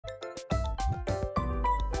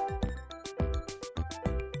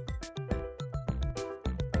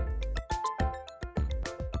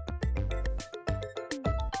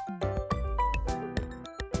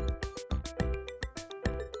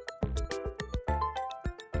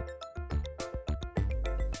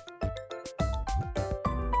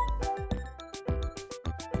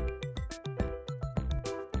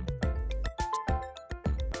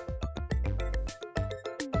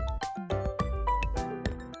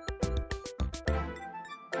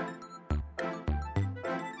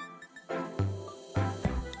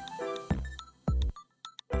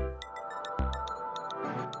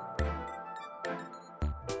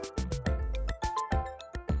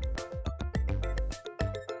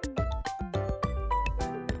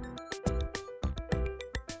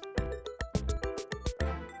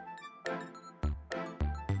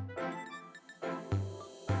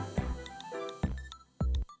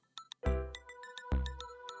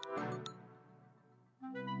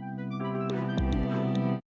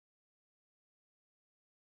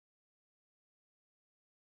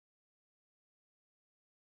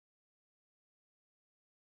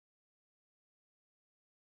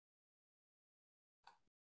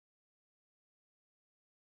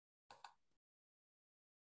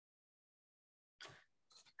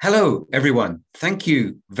Hello, everyone. Thank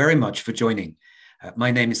you very much for joining. My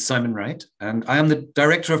name is Simon Wright, and I am the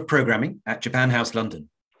Director of Programming at Japan House London.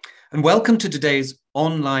 And welcome to today's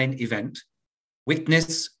online event,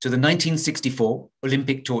 Witness to the 1964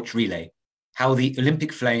 Olympic Torch Relay, how the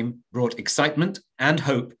Olympic flame brought excitement and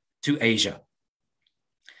hope to Asia.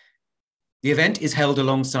 The event is held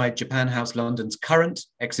alongside Japan House London's current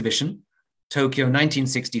exhibition, Tokyo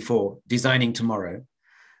 1964, Designing Tomorrow,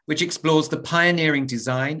 which explores the pioneering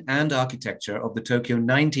design and architecture of the Tokyo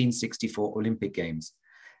 1964 Olympic Games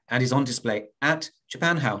and is on display at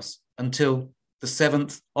Japan House until the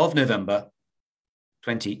 7th of November,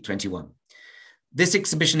 2021. This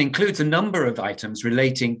exhibition includes a number of items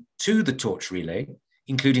relating to the torch relay,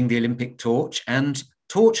 including the Olympic torch and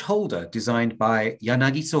torch holder designed by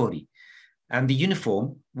Yanagi Sori, and the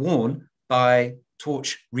uniform worn by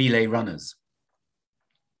torch relay runners.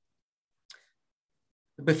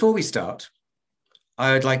 Before we start,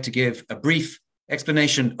 I would like to give a brief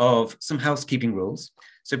explanation of some housekeeping rules.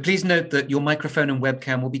 So please note that your microphone and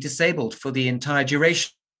webcam will be disabled for the entire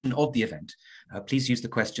duration of the event. Please use the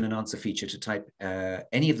question and answer feature to type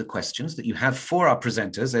any of the questions that you have for our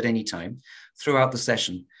presenters at any time throughout the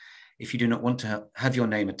session. If you do not want to have your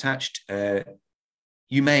name attached,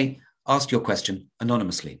 you may ask your question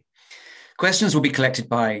anonymously. Questions will be collected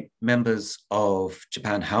by members of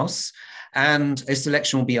Japan House, and a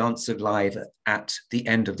selection will be answered live at the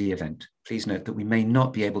end of the event. Please note that we may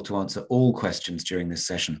not be able to answer all questions during this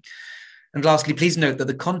session. And lastly, please note that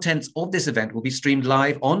the contents of this event will be streamed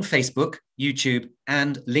live on Facebook, YouTube,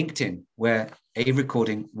 and LinkedIn, where a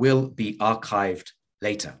recording will be archived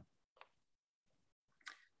later.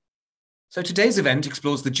 So today's event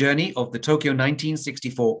explores the journey of the Tokyo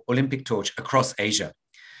 1964 Olympic torch across Asia.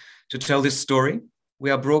 To tell this story,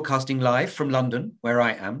 we are broadcasting live from London, where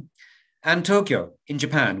I am, and Tokyo in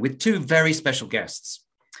Japan with two very special guests.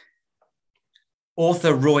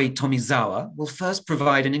 Author Roy Tomizawa will first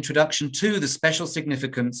provide an introduction to the special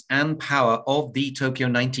significance and power of the Tokyo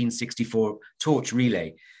 1964 torch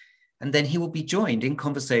relay. And then he will be joined in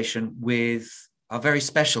conversation with our very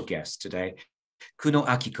special guest today, Kuno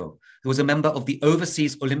Akiko, who was a member of the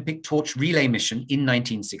Overseas Olympic Torch Relay Mission in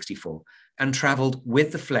 1964 and traveled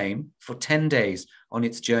with the flame for 10 days on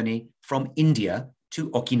its journey from India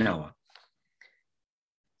to Okinawa.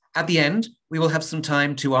 At the end, we will have some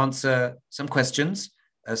time to answer some questions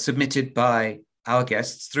submitted by our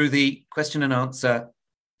guests through the question and answer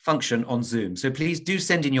function on Zoom. So please do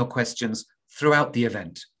send in your questions throughout the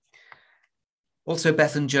event. Also,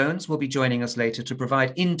 Bethan Jones will be joining us later to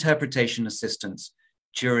provide interpretation assistance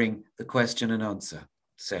during the question and answer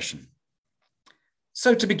session.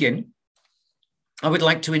 So to begin, I would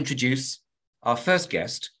like to introduce our first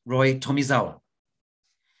guest, Roy Tomizawa.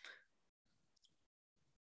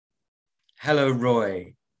 Hello,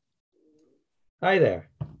 Roy. Hi there.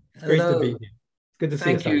 It's great to be here. Good to see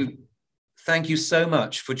you. Thank you. Thank you so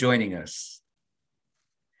much for joining us.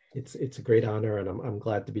 It's a great honor, and I'm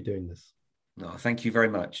glad to be doing this. No, thank you very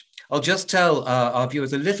much. I'll just tell our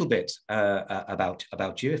viewers a little bit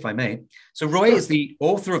about you, if I may. So Roy is the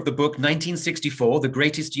author of the book 1964, The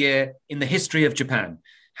Greatest Year in the History of Japan,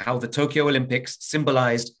 How the Tokyo Olympics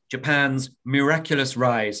Symbolized Japan's Miraculous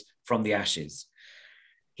Rise from the Ashes.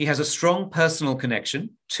 He has a strong personal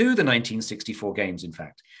connection to the 1964 Games, in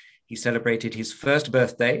fact. He celebrated his first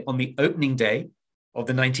birthday on the opening day of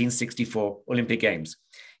the 1964 Olympic Games.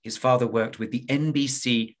 His father worked with the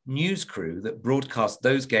NBC news crew that broadcast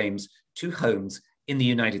those games to homes in the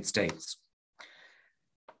United States.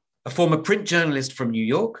 A former print journalist from New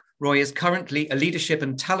York, Roy is currently a leadership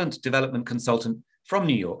and talent development consultant from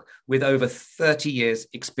New York with over 30 years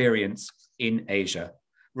experience in Asia.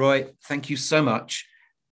 Roy, thank you so much.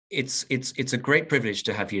 It's a great privilege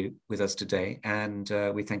to have you with us today, and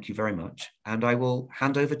we thank you very much. And I will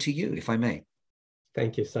hand over to you, if I may.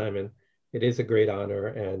 Thank you, Simon. It is a great honor,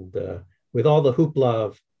 and with all the hoopla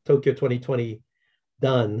of Tokyo 2020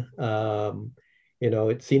 done,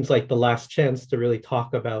 it seems like the last chance to really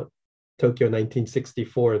talk about Tokyo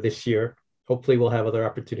 1964 this year. Hopefully, we'll have other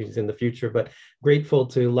opportunities in the future. But grateful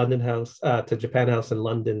to London House, to Japan House in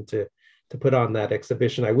London to put on that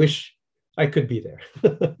exhibition. I wish I could be there.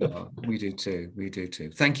 Oh, we do too. We do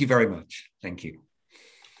too. Thank you very much. Thank you.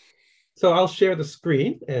 So I'll share the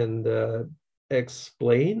screen and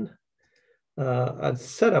explain. I'd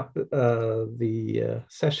set up the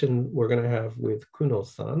session we're going to have with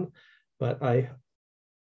Kuno-san, but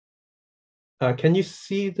can you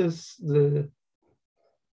see this? Wait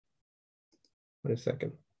a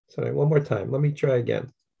second. Sorry, one more time. Let me try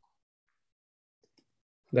again.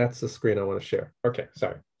 That's the screen I want to share. Okay,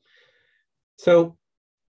 sorry. So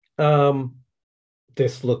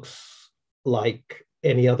this looks like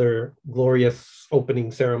any other glorious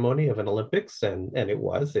opening ceremony of an Olympics, and it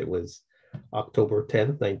was October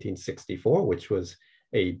 10th, 1964, which was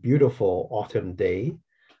a beautiful autumn day.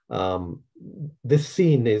 This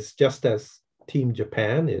scene is just as Team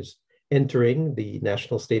Japan is entering the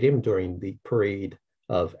national stadium during the parade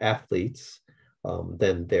of athletes.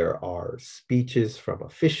 Then there are speeches from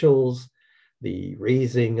officials, the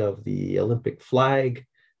raising of the Olympic flag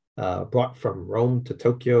brought from Rome to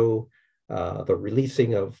Tokyo, the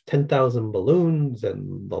releasing of 10,000 balloons,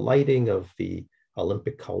 and the lighting of the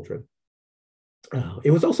Olympic cauldron.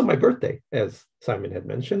 It was also my birthday, as Simon had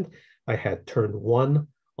mentioned. I had turned 1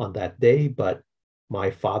 on that day, but my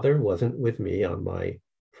father wasn't with me on my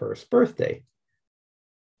first birthday.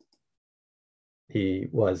 He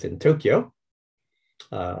was in Tokyo.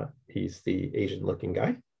 He's the Asian-looking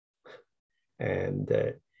guy.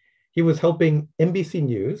 And he was helping NBC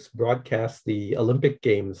News broadcast the Olympic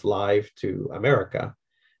Games live to America.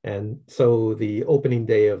 And so the opening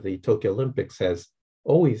day of the Tokyo Olympics has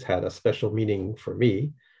always had a special meaning for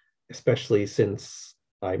me, especially since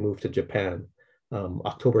I moved to Japan.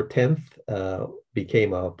 October 10th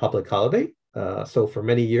became a public holiday. So for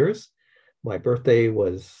many years, my birthday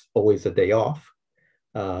was always a day off.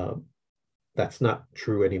 That's not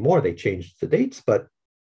true anymore. They changed the dates, but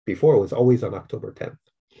before it was always on October 10th.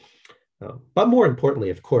 But more importantly,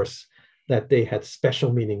 of course, that day had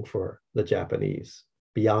special meaning for the Japanese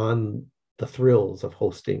beyond the thrills of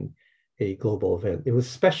hosting a global event. It was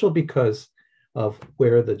special because of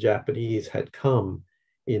where the Japanese had come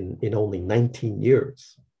in only 19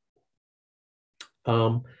 years.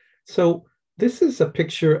 So this is a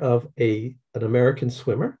picture of an American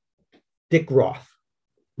swimmer, Dick Roth.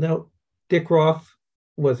 Now, Dick Roth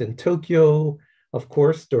was in Tokyo, of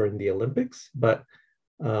course, during the Olympics, but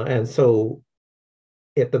and so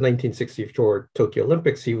at the 1964 Tokyo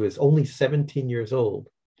Olympics, he was only 17 years old.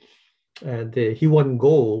 And he won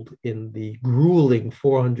gold in the grueling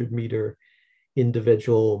 400-meter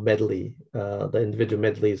individual medley. The individual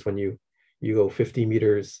medley is when you go 50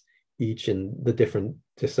 meters each in the different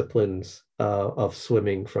disciplines of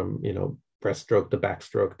swimming, from breaststroke to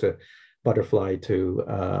backstroke to butterfly to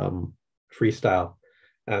freestyle.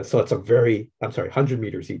 So it's 100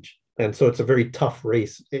 meters each. And so it's a very tough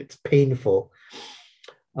race. It's painful.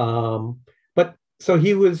 But so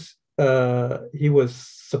he was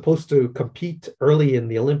supposed to compete early in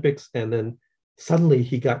the Olympics, and then suddenly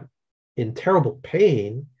he got in terrible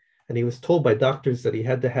pain, and he was told by doctors that he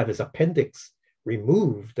had to have his appendix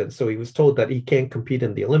removed. And so he was told that he can't compete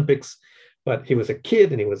in the Olympics, but he was a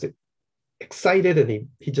kid and he was excited, and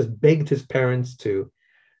he just begged his parents to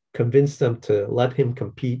convince them to let him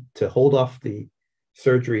compete, to hold off the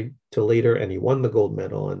surgery till later, and he won the gold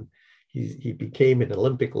medal, and he became an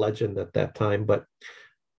Olympic legend at that time. But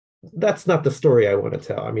that's not the story I want to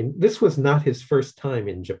tell. I mean, this was not his first time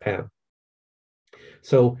in Japan.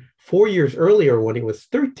 So 4 years earlier, when he was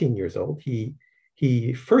 13 years old,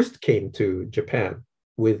 he first came to Japan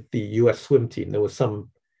with the US swim team. There was some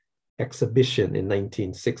exhibition in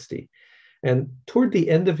 1960. And toward the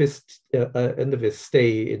end of his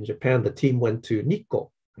stay in Japan, the team went to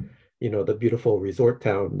Nikko, the beautiful resort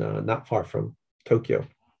town not far from Tokyo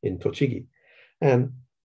in Tochigi. And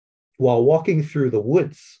while walking through the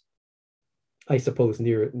woods, I suppose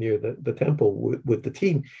near the temple with the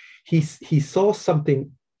team, he saw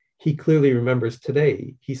something he clearly remembers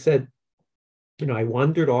today. He said, I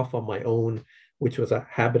wandered off on my own, which was a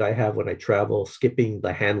habit I have when I travel, skipping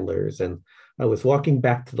the handlers. And I was walking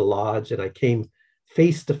back to the lodge, and I came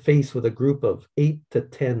face to face with a group of 8 to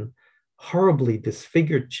 10 horribly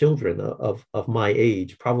disfigured children of my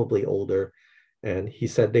age, probably older. And he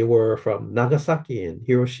said they were from Nagasaki and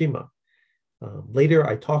Hiroshima. Later,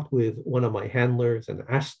 I talked with one of my handlers and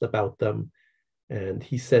asked about them, and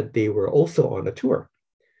he said they were also on a tour.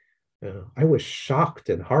 I was shocked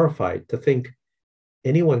and horrified to think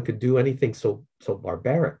anyone could do anything so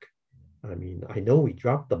barbaric. I mean, I know we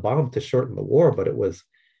dropped the bomb to shorten the war, but it was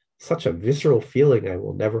such a visceral feeling I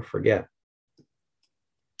will never forget.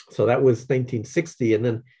 So that was 1960, and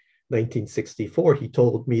then 1964, he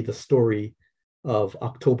told me the story of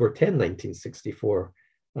October 10, 1964,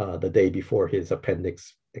 the day before his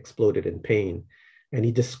appendix exploded in pain. And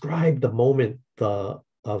he described the moment of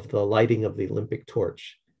the lighting of the Olympic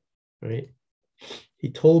torch, right?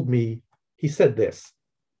 He said this: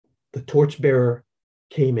 the torchbearer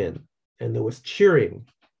came in, and there was cheering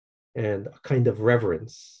and a kind of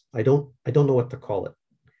reverence. I don't know what to call it.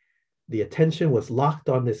 The attention was locked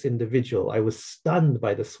on this individual. I was stunned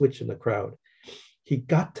by the switch in the crowd. He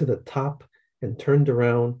got to the top and turned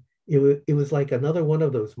around, It was like another one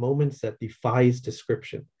of those moments that defies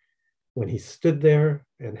description. When he stood there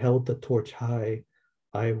and held the torch high,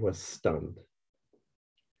 I was stunned.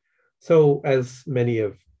 So, as many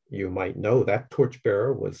of you might know, that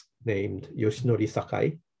torchbearer was named Yoshinori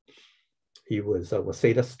Sakai. He was a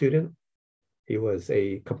Waseda student. He was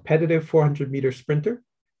a competitive 400-meter sprinter,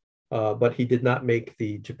 but he did not make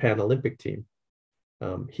the Japan Olympic team.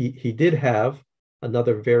 He did have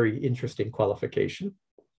another very interesting qualification.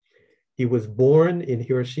 He was born in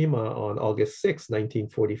Hiroshima on August 6,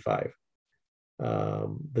 1945,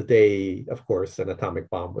 the day, of course, an atomic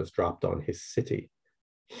bomb was dropped on his city.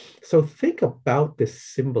 So think about this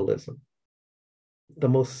symbolism. The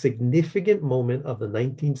most significant moment of the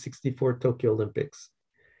 1964 Tokyo Olympics,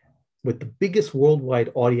 with the biggest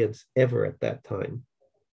worldwide audience ever at that time.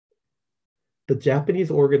 The Japanese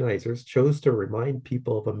organizers chose to remind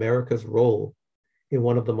people of America's role in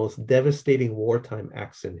one of the most devastating wartime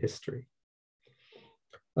acts in history.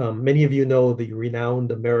 Many of you know the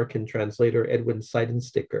renowned American translator Edwin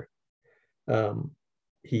Seidensticker.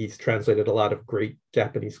 He's translated a lot of great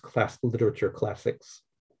Japanese literature classics.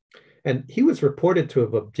 And he was reported to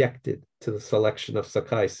have objected to the selection of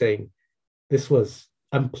Sakai, saying this was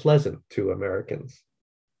unpleasant to Americans.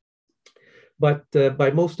 But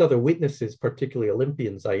by most other witnesses, particularly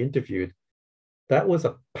Olympians I interviewed, that was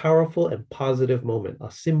a powerful and positive moment,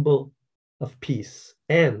 a symbol of peace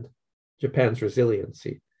and Japan's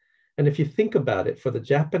resiliency. And if you think about it, for the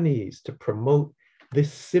Japanese to promote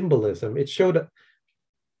this symbolism, it showed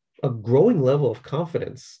a growing level of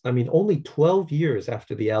confidence. I mean, only 12 years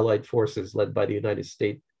after the Allied forces led by the United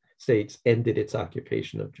States ended its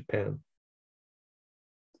occupation of Japan.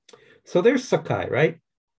 So there's Sakai, right?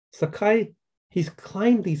 Sakai, he's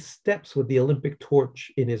climbed these steps with the Olympic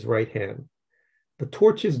torch in his right hand. The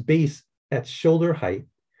torch's base at shoulder height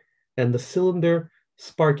and the cylinder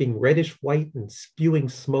sparking reddish white and spewing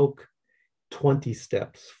smoke, 20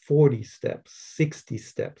 steps, 40 steps, 60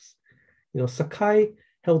 steps. Sakai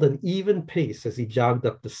held an even pace as he jogged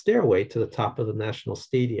up the stairway to the top of the National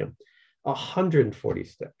Stadium, 140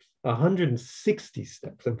 steps, 160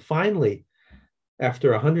 steps, and finally,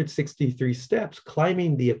 after 163 steps,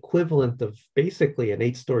 climbing the equivalent of basically an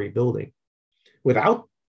 8-story building without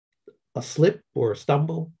a slip or a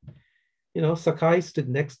stumble. Sakai stood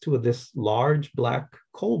next to this large black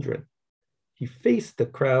cauldron. He faced the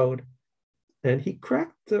crowd and he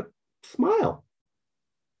cracked a smile.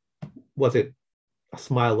 Was it a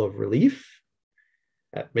smile of relief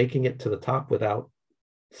at making it to the top without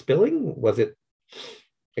spilling? Was it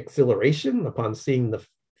exhilaration upon seeing the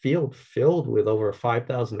field filled with over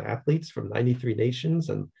 5,000 athletes from 93 nations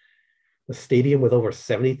and the stadium with over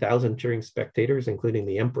 70,000 cheering spectators, including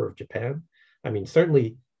the Emperor of Japan? I mean,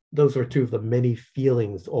 certainly those were two of the many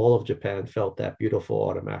feelings all of Japan felt that beautiful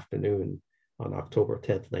autumn afternoon on October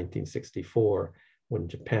 10th, 1964, when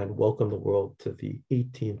Japan welcomed the world to the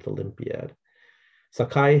 18th Olympiad.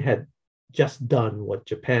 Sakai had just done what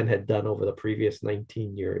Japan had done over the previous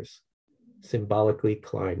 19 years, symbolically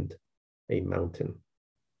climbed a mountain.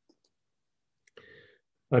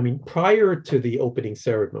 I mean, prior to the opening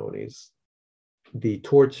ceremonies, the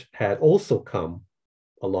torch had also come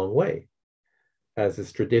a long way. As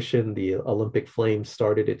is tradition, the Olympic flame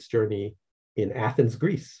started its journey in Athens,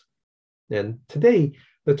 Greece. And today,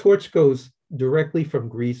 the torch goes directly from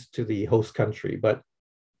Greece to the host country. But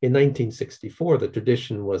in 1964, the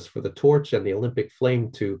tradition was for the torch and the Olympic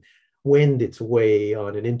flame to wend its way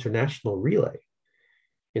on an international relay.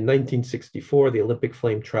 In 1964, the Olympic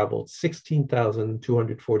flame traveled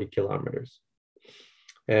 16,240 kilometers.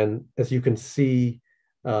 And as you can see,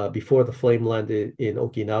 before the flame landed in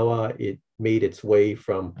Okinawa, it made its way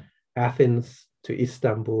from Athens to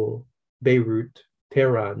Istanbul, Beirut,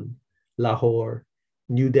 Tehran, Lahore,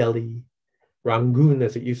 New Delhi, Rangoon,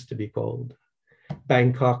 as it used to be called,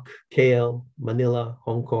 Bangkok, KL, Manila,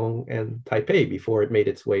 Hong Kong, and Taipei before it made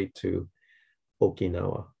its way to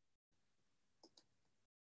Okinawa.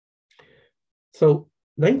 So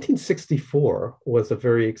 1964 was a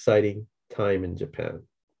very exciting time in Japan.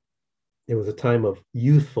 It was a time of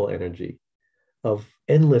youthful energy, of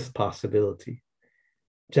endless possibility.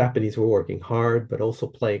 Japanese were working hard, but also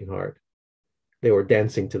playing hard. They were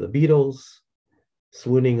dancing to the Beatles,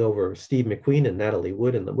 swooning over Steve McQueen and Natalie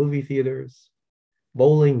Wood in the movie theaters,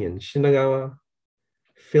 bowling in Shinagawa,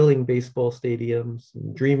 filling baseball stadiums,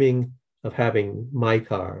 and dreaming of having my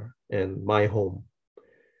car and my home.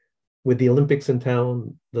 With the Olympics in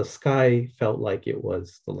town, the sky felt like it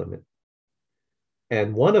was the limit.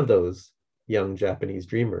 And one of those young Japanese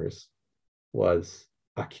dreamers was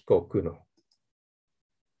Akiko Kuno.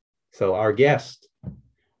 So our guest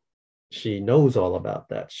She knows all about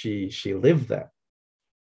that. She lived that.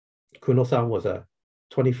 Kuno-san was a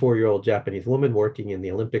 24-year-old Japanese woman working in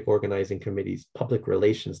the Olympic Organizing Committee's Public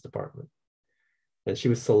Relations Department. And she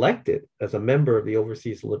was selected as a member of the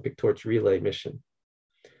Overseas Olympic Torch Relay mission.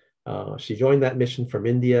 She joined that mission from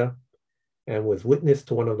India and was witness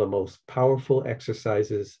to one of the most powerful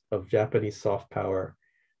exercises of Japanese soft power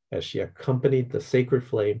as she accompanied the sacred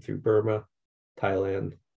flame through Burma,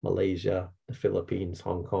 Thailand, Malaysia, the Philippines,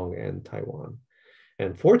 Hong Kong, and Taiwan.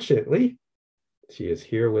 And fortunately, she is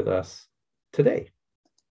here with us today.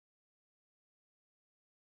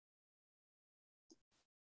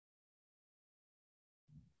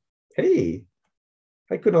 Hey,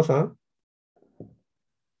 hi Kuno-san.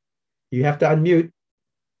 You have to unmute.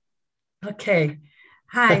 Okay.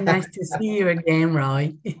 Hi, nice to see you again,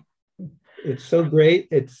 Roy. It's so great.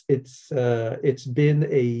 It's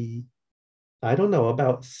been I don't know,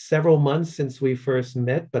 about several months since we first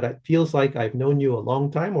met, but it feels like I've known you a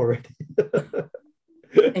long time already.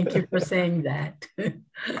 Thank you for saying that.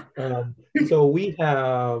 So we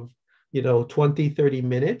have, 20, 30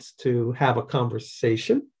 minutes to have a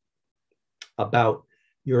conversation about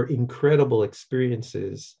your incredible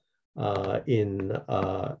experiences in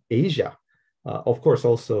Asia, of course,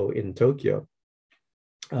 also in Tokyo.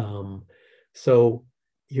 So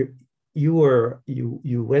you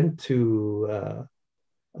went to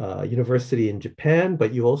university in Japan,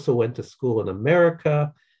 but you also went to school in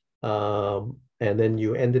America, and then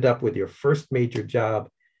you ended up with your first major job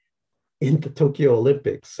in the Tokyo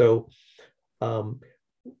Olympics. So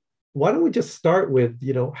why don't we just start with,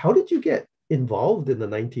 how did you get involved in the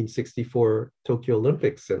 1964 Tokyo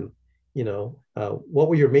Olympics, and what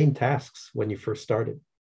were your main tasks when you first started?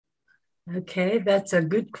 Okay, that's a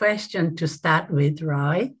good question to start with,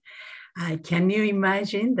 Roy. Can you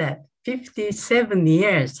imagine that 57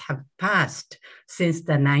 years have passed since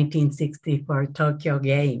the 1964 Tokyo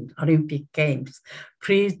Games, Olympic Games?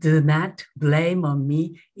 Please do not blame on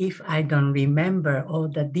me if I don't remember all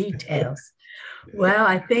the details. Well,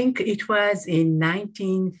 I think it was in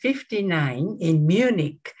 1959 in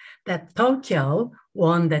Munich that Tokyo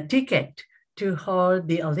won the ticket to hold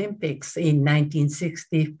the Olympics in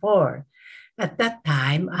 1964. At that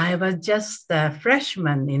time, I was just a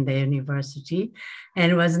freshman in the university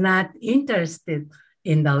and was not interested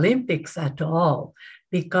in the Olympics at all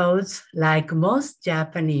because, like most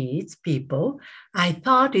Japanese people, I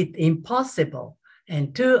thought it impossible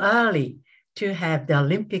and too early to have the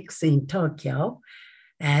Olympics in Tokyo,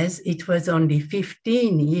 as it was only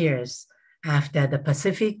 15 years after the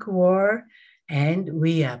Pacific War, and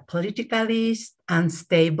we are politically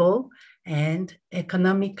unstable and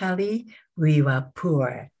economically we were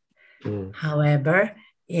poor. However,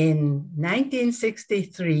 in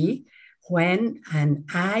 1963, when an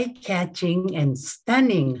eye-catching and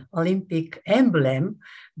stunning Olympic emblem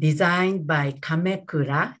designed by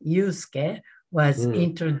Kamekura Yusuke was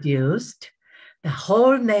introduced, the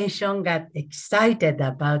whole nation got excited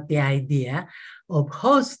about the idea of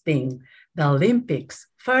hosting the Olympics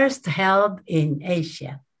first held in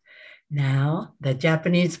Asia. Now, the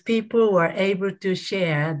Japanese people were able to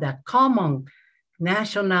share the common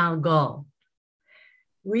national goal.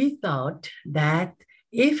 We thought that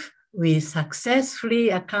if we successfully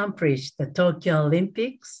accomplished the Tokyo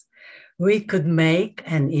Olympics, we could make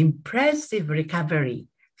an impressive recovery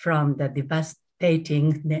from the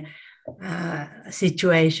devastating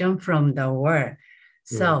situation from the war.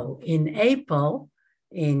 So in April,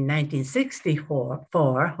 in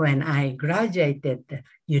 1964, when I graduated the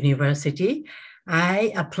university,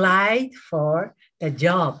 I applied for the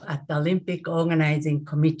job at the Olympic Organizing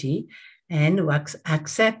Committee and was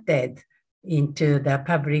accepted into the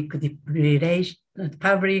Public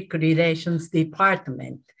Relations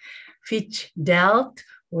Department, which dealt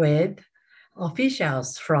with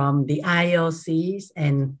officials from the IOCs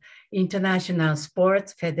and international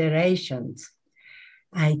sports federations.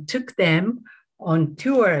 I took them on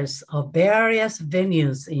tours of various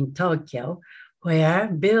venues in Tokyo where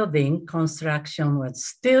building construction was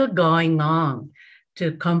still going on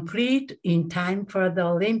to complete in time for the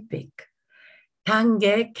Olympic.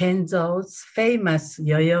 Tange Kenzo's famous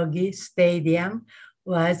Yoyogi Stadium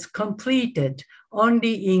was completed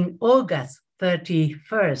only in August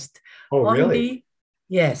 31st. Oh, really?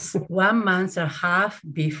 Yes, 1 month and a half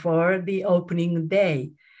before the opening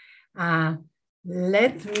day.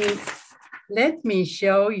 Let me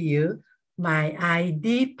show you my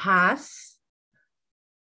ID pass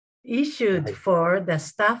issued for the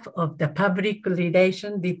staff of the Public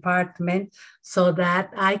Relations Department so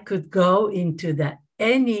that I could go into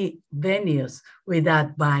any venues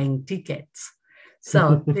without buying tickets.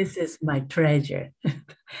 So this is my treasure.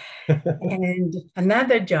 And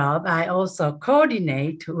another job, I also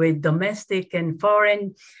coordinate with domestic and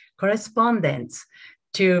foreign correspondents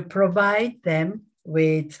to provide them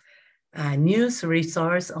with a news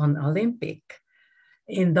resource on Olympic.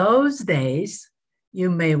 In those days,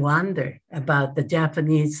 you may wonder about the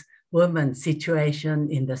Japanese women's situation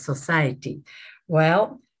in the society.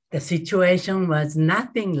 Well, the situation was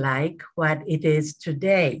nothing like what it is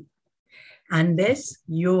today. Unless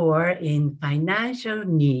you were in financial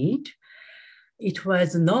need, it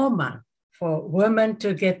was normal for women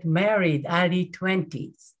to get married early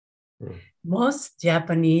 20s. Most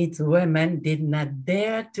Japanese women did not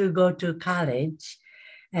dare to go to college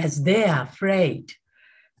as they are afraid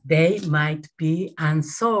they might be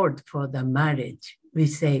unsold for the marriage. We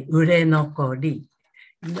say ure no kori.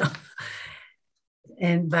 But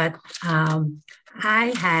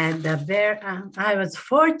I was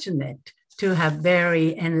fortunate to have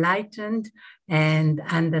very enlightened and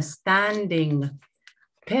understanding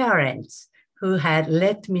parents who had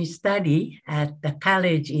let me study at the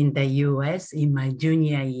college in the US in my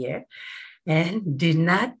junior year and did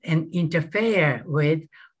not interfere with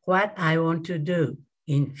what I want to do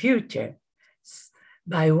in future.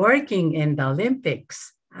 By working in the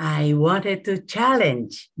Olympics, I wanted to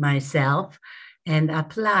challenge myself and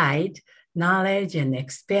applied knowledge and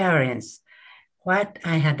experience what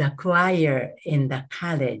I had acquired in the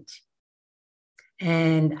college.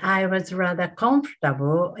 And I was rather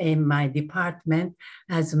comfortable in my department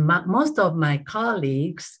as most of my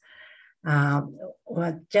colleagues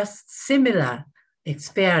were just similar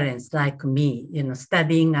experience like me,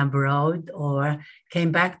 studying abroad or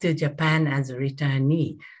came back to Japan as a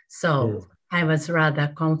returnee. So I was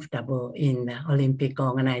rather comfortable in the Olympic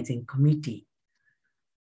Organizing Committee.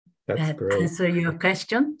 That's great. Answer your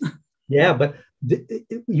question? Yeah, but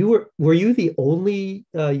were you the only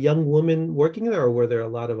young woman working there, or were there a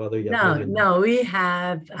lot of other young women? No, we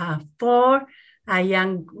have 4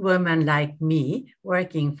 young women like me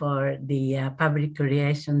working for the public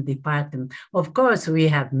relations department. Of course, we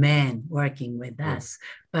have men working with us,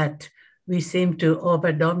 but we seem to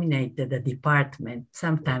over-dominate the department.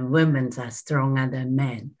 Sometimes women are stronger than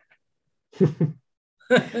men.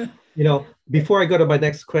 Before I go to my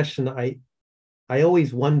next question, I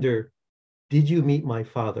always wonder, did you meet my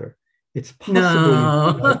father? It's possible.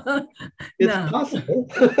 No. It's possible.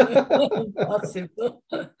 Possible.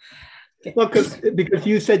 Well, because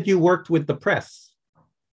you said you worked with the press.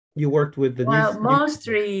 You worked with the news.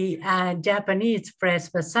 Mostly Japanese press,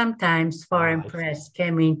 but sometimes foreign press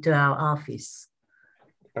came into our office.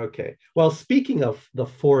 Okay. Well, speaking of the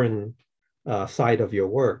foreign side of your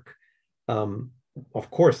work,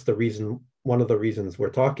 of course, one of the reasons we're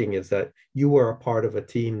talking is that you were a part of a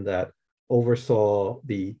team that oversaw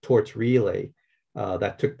the torch relay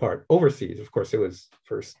that took part overseas. Of course, it was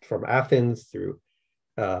first from Athens through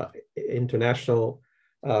international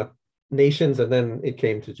nations, and then it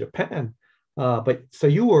came to Japan. But so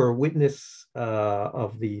you were a witness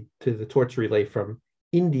to the torch relay from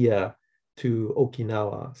India to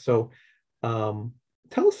Okinawa. So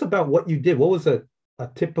tell us about what you did. What was a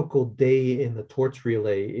typical day in the torch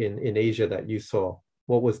relay in Asia that you saw?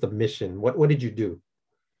 What was the mission? What did you do?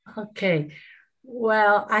 Okay.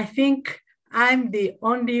 Well, I think I'm the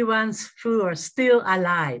only ones who are still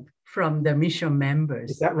alive from the mission members.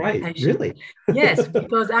 Is that right? Really? Yes,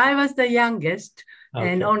 because I was the youngest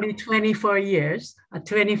and only 24 years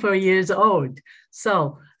old.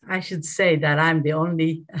 So I should say that I'm the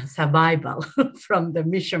only survivor from the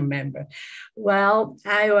mission member. Well,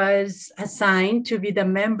 I was assigned to be the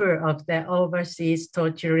member of the overseas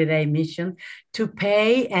torch relay mission to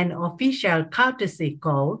pay an official courtesy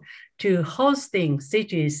call to hosting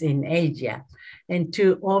cities in Asia and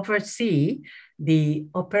to oversee the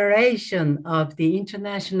operation of the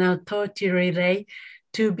international torch relay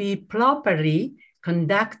to be properly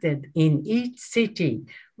conducted in each city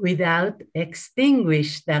without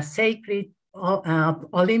extinguish the sacred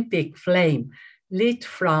Olympic flame lit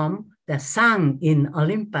from the sun in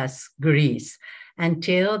Olympus, Greece,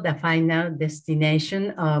 until the final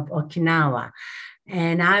destination of Okinawa.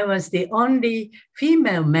 And I was the only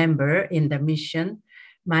female member in the mission.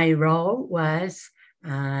 My role was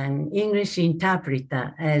an English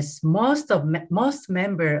interpreter, as most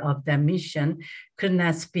members of the mission could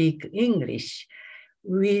not speak English.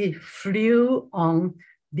 We flew on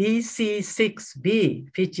DC-6B,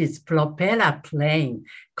 which is propeller plane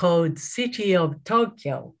called City of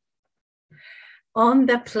Tokyo. On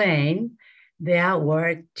the plane, there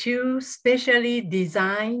were 2 specially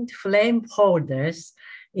designed flame holders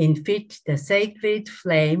in which the sacred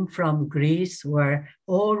flame from Greece were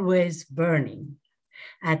always burning.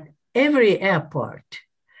 at every airport.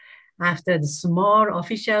 After the small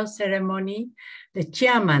official ceremony, the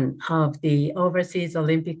chairman of the Overseas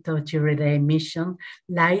Olympic Torch Relay Mission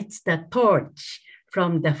lights the torch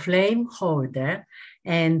from the flame holder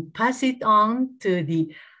and pass it on to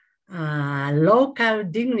the local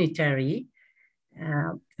dignitary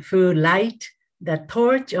who light the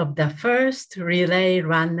torch of the first relay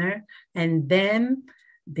runner, and then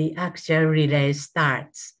the actual relay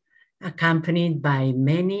starts, accompanied by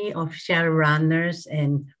many official runners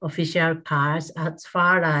and official cars as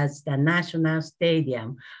far as the national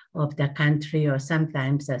stadium of the country or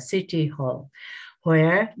sometimes a city hall,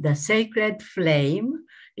 where the sacred flame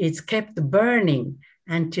is kept burning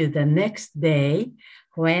until the next day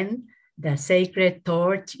when the sacred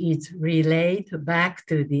torch is relayed back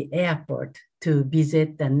to the airport to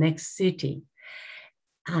visit the next city.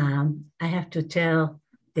 I have to tell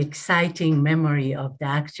the exciting memory of the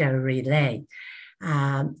actual relay.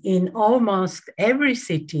 In almost every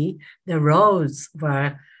city, the roads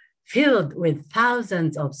were filled with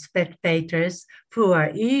thousands of spectators who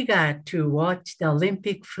are eager to watch the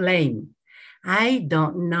Olympic flame. I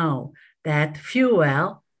don't know that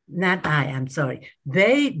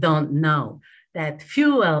they don't know that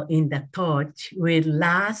fuel in the torch will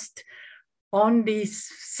last only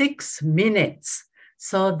 6 minutes,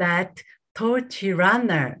 so that torch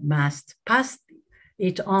runner must pass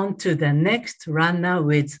it on to the next runner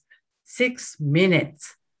with 6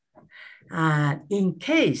 minutes. In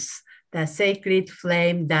case the sacred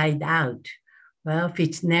flame died out, well,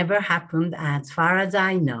 which never happened as far as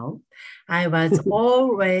I know, I was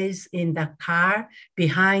always in the car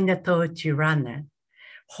behind the torch runner,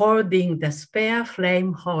 holding the spare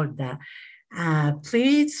flame holder.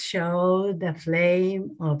 Please show the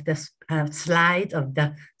flame of the slide of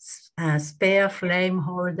the spare flame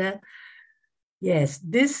holder. Yes,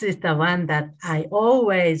 this is the one that I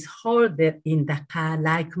always hold it in the car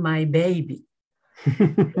like my baby.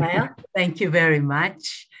 Well, thank you very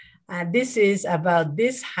much. This is about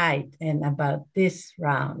this height and about this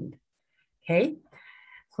round, okay?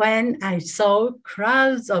 When I saw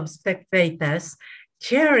crowds of spectators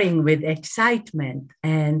cheering with excitement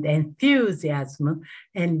and enthusiasm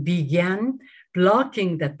and began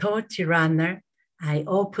blocking the torch runner, I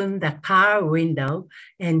opened the car window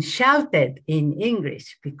and shouted in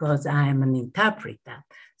English because I am an interpreter.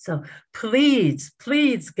 So please,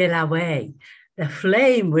 please get away. The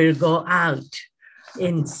flame will go out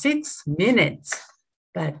in 6 minutes.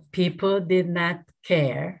 But people did not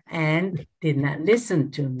care and did not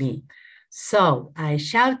listen to me. So I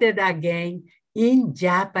shouted again in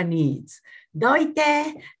Japanese. どいて、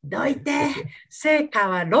どいて、聖火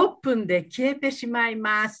は6分で消えてしまい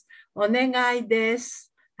ます。お願いで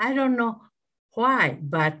す。I don't know why,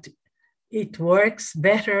 but it works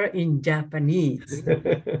better in Japanese.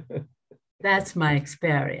 That's my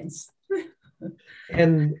experience.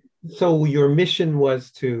 And so your mission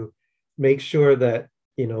was to make sure that,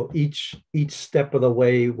 you know, each step of the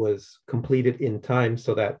way was completed in time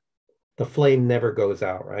so that the flame never goes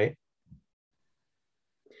out, right?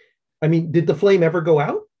 I mean, did the flame ever go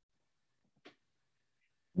out?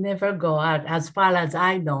 Never go out, as far as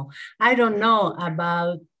I know. I don't know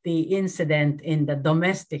about the incident in the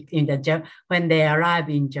domestic, when they arrive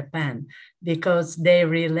in Japan, because they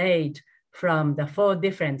relayed from the 4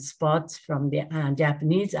 different spots from the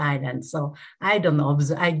Japanese island. So I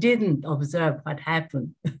didn't observe what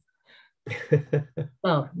happened.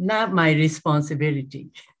 Well, not my responsibility.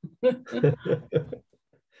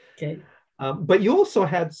 Okay. But you also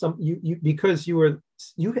had some, because it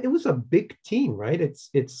was a big team, right?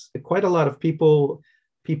 It's quite a lot of people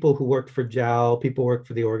who worked for JAL, people worked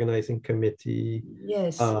for the organizing committee.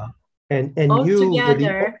 Yes. And all you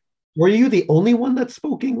together, were you the only one that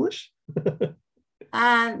spoke English?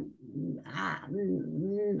 I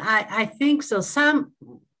think so.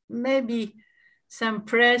 Maybe some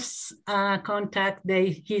press contact,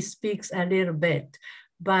 he speaks a little bit,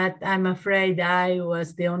 but I'm afraid I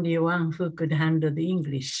was the only one who could handle the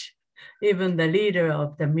English. Even the leader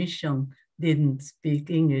of the mission didn't speak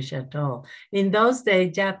English at all. In those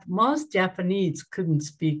days, most Japanese couldn't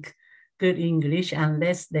speak good English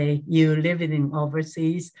unless you lived in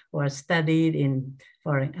overseas or studied in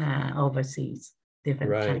overseas,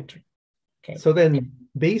 different country. Okay. So then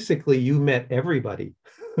basically you met everybody.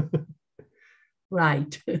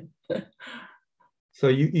 Right. So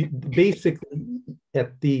you basically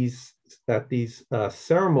at these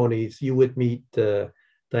ceremonies, you would meet the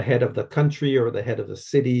head of the country or the head of the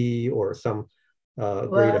city or some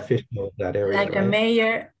great official of that area, like right?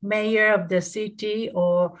 a mayor of the city,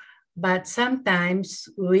 but sometimes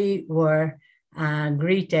we were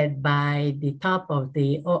greeted by the top of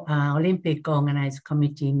the Olympic organized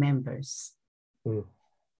committee members. Mm.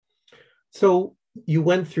 So you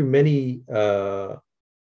went through many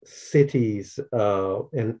cities,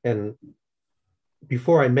 and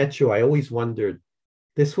before I met you, I always wondered,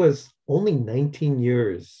 this was only 19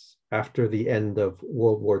 years after the end of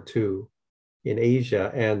World War II in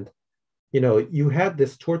Asia, and you had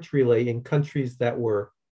this torch relay in countries that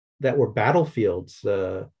were battlefields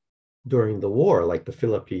during the war, like the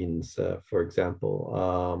Philippines, for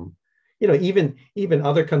example. Even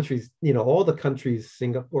other countries, all the countries,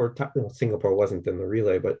 Singapore wasn't in the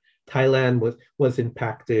relay, but Thailand was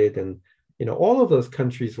impacted, and all of those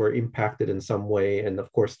countries were impacted in some way. And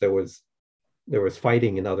of course, there was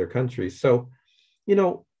fighting in other countries. So,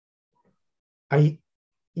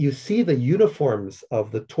 you see the uniforms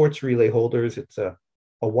of the torch relay holders. It's a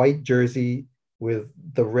white jersey with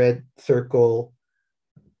the red circle,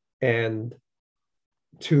 and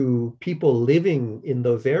to people living in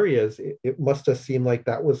those areas, it must have seemed like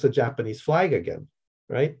that was the Japanese flag again,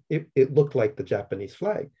 right? It looked like the Japanese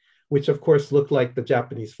flag, which of course looked like the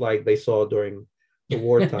Japanese flag they saw during the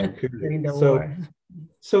wartime period. During the war.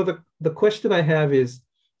 So the question I have is,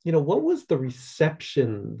 what was the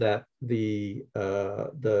reception that the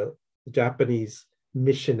Japanese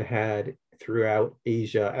mission had throughout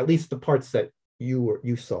Asia, at least the parts that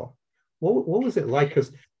you saw? What was it like?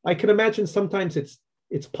 Because I can imagine sometimes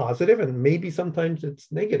it's positive and maybe sometimes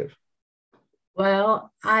it's negative.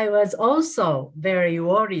 Well, I was also very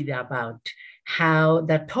worried about how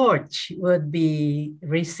the torch would be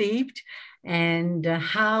received and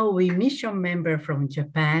how we mission member from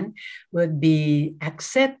Japan would be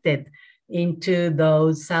accepted into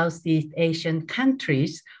those Southeast Asian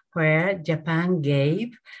countries where Japan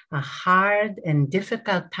gave a hard and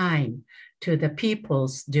difficult time to the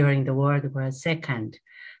peoples during the World War II.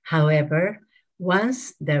 However,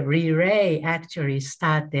 once the relay actually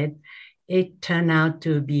started, it turned out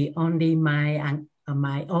to be only my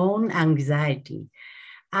own anxiety.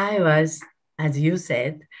 I was, as you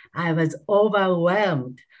said, I was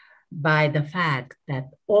overwhelmed by the fact that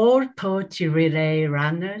all torch relay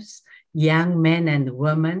runners, young men and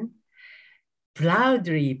women,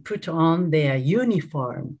 proudly put on their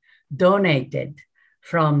uniform donated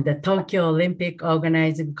from the Tokyo Olympic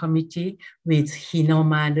Organizing Committee with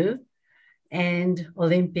hinomaru and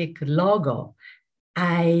Olympic logo.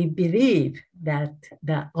 I believe that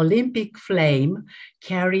the Olympic flame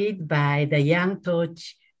carried by the young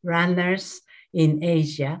torch runners in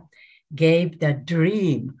Asia gave the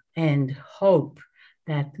dream and hope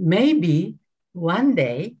that maybe one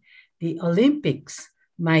day the Olympics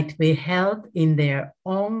might be held in their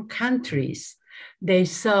own countries. They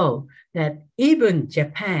saw that even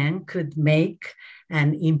Japan could make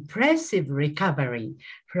an impressive recovery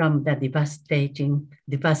from the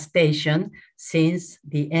devastation since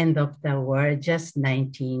the end of the war just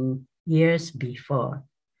 19 years before.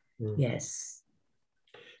 Mm. Yes.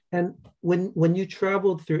 And when you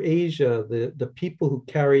traveled through Asia, the people who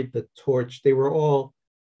carried the torch, they were all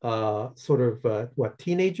sort of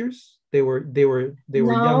teenagers? They were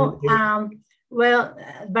young. Well,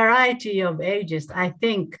 variety of ages, I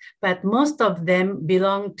think, but most of them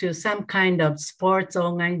belong to some kind of sports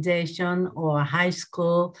organization or high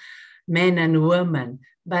school, men and women.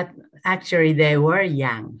 But actually, they were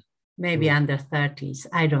young, maybe under 30s.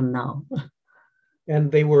 I don't know. And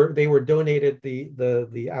they were donated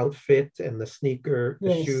the outfit and the sneaker,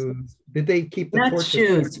 the yes. shoes. Did they keep the not torches?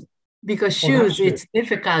 Shoes, because shoes it's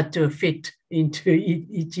difficult to fit into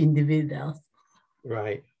each individual.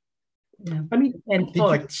 Right. Yeah. I mean, and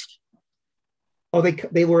torch.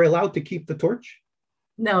 They were allowed to keep the torch?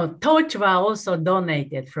 No, torch were also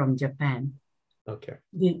donated from Japan. Okay.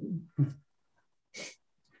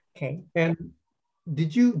 Okay. And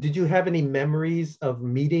did you have any memories of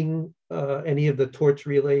meeting any of the torch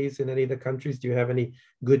relays in any of the countries? Do you have any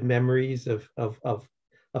good memories of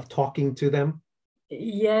talking to them?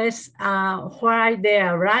 Yes. While they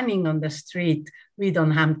are running on the street, we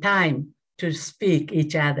don't have time to speak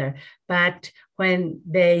each other. But when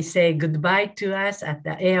they say goodbye to us at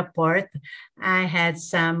the airport, I had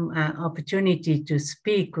some opportunity to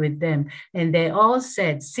speak with them. And they all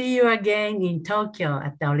said, see you again in Tokyo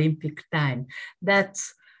at the Olympic time.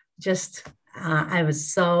 That's just, I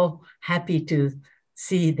was so happy to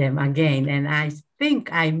see them again. And I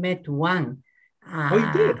think I met one. Oh,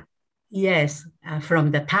 you did? Yes, from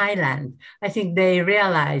the Thailand. I think they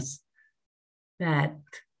realized that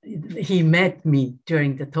he met me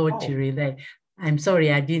during the torch relay. I'm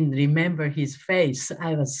sorry, I didn't remember his face.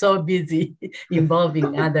 I was so busy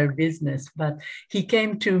involving other business, but he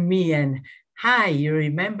came to me and hi, you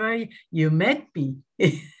remember you met me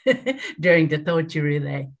during the torch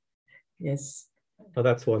relay. Yes. Oh,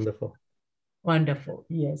 that's wonderful. Wonderful.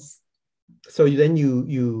 Yes. So then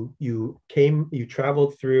you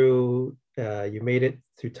traveled through, you made it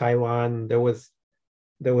through Taiwan. There was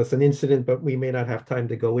an incident, but we may not have time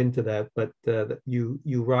to go into that. But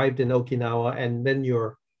you arrived in Okinawa, and then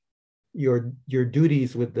your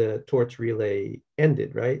duties with the torch relay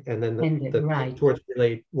ended, right? And then the Right. torch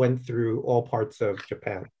relay went through all parts of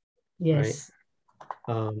Japan, right? Yes.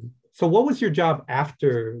 So what was your job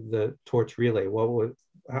after the torch relay? What was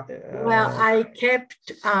Well, I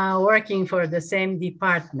kept working for the same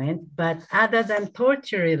department, but other than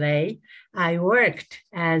torch relay, I worked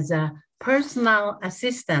as a personal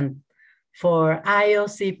assistant for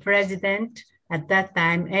IOC president at that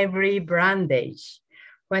time, Avery Brundage,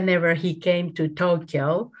 whenever he came to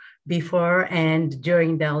Tokyo before and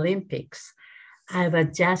during the Olympics. I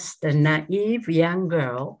was just a naive young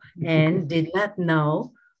girl and did not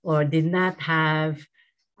know or did not have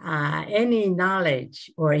any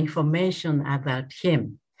knowledge or information about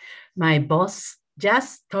him. My boss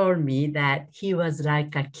just told me that he was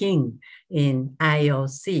like a king in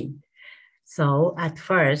IOC. So at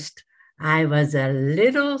first, I was a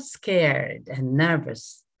little scared and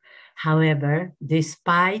nervous. However,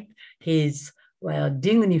 despite his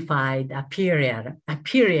dignified appearance,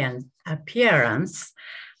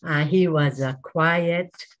 he was a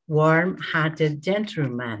quiet, warm-hearted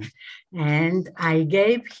gentleman, and I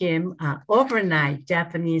gave him an overnight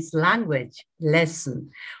Japanese language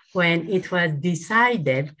lesson when it was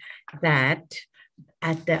decided that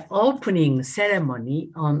at the opening ceremony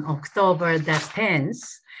on October the 10th,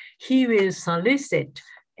 he will solicit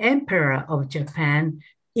Emperor of Japan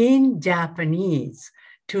in Japanese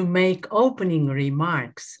to make opening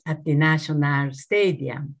remarks at the National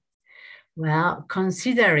Stadium. Well,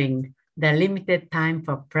 considering the limited time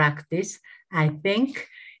for practice, I think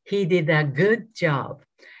he did a good job.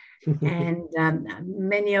 And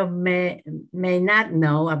many of may not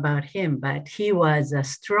know about him, but he was a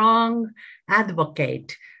strong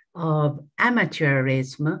advocate of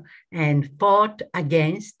amateurism and fought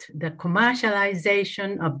against the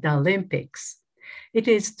commercialization of the Olympics. It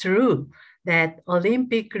is true that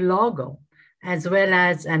Olympic logo, as well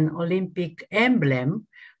as an Olympic emblem,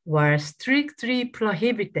 were strictly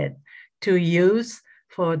prohibited to use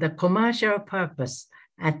for the commercial purpose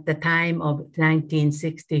at the time of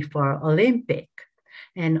 1964 Olympic.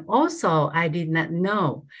 And also, I did not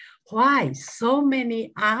know why so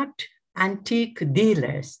many art antique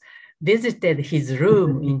dealers visited his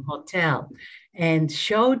room in hotel and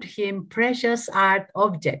showed him precious art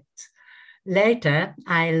objects. Later,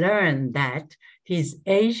 I learned that his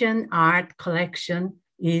Asian art collection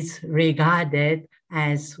is regarded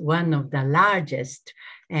as one of the largest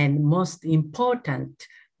and most important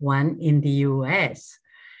one in the US.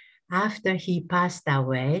 After he passed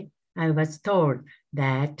away, I was told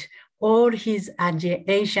that all his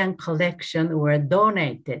Asian collection were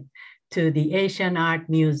donated to the Asian Art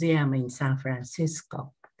Museum in San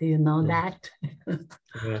Francisco. Do you know that?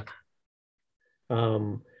 Yeah.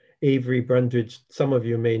 Avery Brundage, some of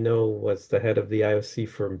you may know, was the head of the IOC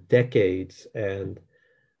for decades. And,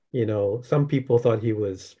 you know, some people thought he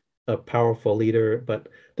was a powerful leader, but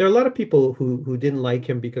there are a lot of people who didn't like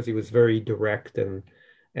him because he was very direct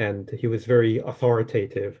and he was very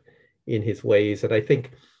authoritative in his ways. And I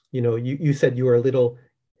think, you know, you said you were a little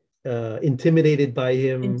intimidated by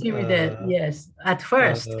him. Intimidated, yes, at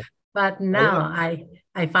first. But now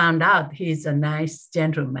I found out he's a nice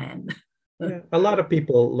gentleman. Yeah, a lot of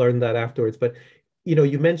people learned that afterwards. But, you know,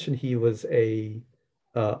 you mentioned he was an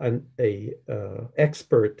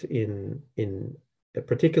expert in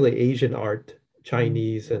particularly Asian art,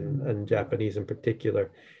 Chinese and Japanese in particular.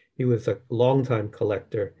 He was a longtime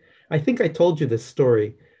collector. I think I told you this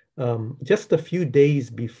story just a few days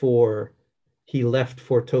before he left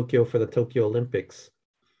for Tokyo for the Tokyo Olympics.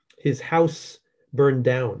 His house burned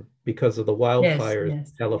down because of the wildfires in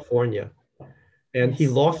California. And he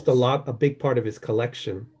lost a big part of his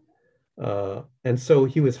collection. And so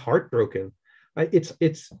he was heartbroken. It's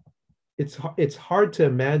hard to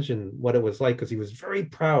imagine what it was like because he was very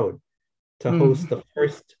proud to host the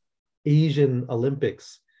first Asian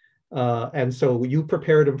Olympics. And so you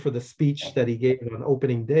prepared him for the speech that he gave on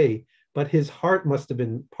opening day, but his heart must have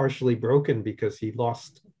been partially broken because he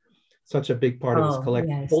lost such a big part of his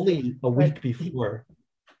collection only a week before.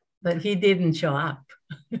 But he didn't show up.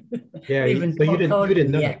 Yeah, so you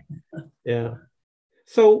didn't know. Yeah.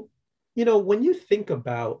 So, you know, when you think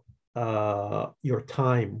about your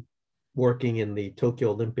time working in the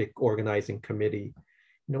Tokyo Olympic Organizing Committee,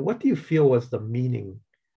 you know, what do you feel was the meaning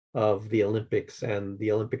of the Olympics and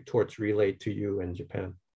the Olympic torch relay to you in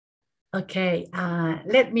Japan? Okay,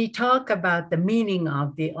 let me talk about the meaning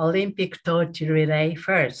of the Olympic torch relay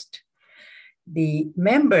first. The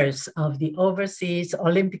members of the Overseas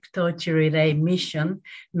Olympic Torch Relay mission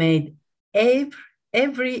made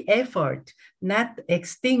every effort not to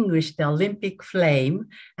extinguish the Olympic flame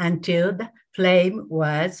until the flame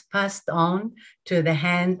was passed on to the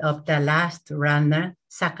hand of the last runner,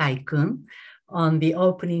 Sakai-kun, on the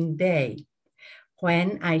opening day.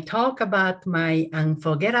 When I talk about my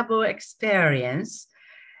unforgettable experience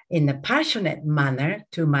in a passionate manner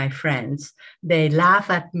to my friends, they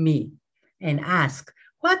laugh at me and ask,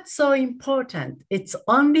 what's so important? It's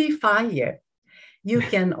only fire. You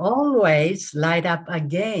can always light up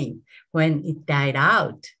again when it died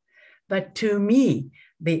out. But to me,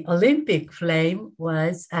 the Olympic flame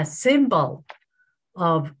was a symbol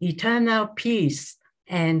of eternal peace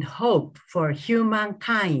and hope for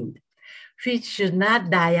humankind, which should not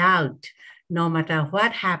die out no matter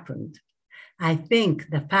what happened. I think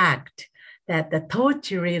the fact that the torch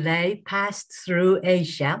relay passed through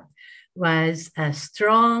Asia was a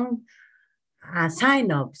sign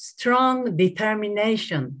of strong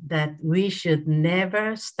determination that we should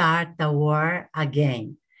never start the war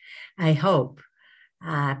again. I hope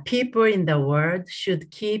people in the world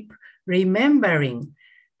should keep remembering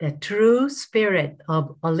the true spirit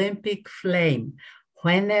of Olympic flame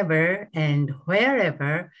whenever and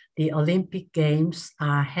wherever the Olympic Games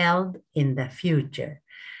are held in the future.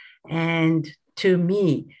 And to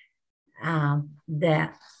me, the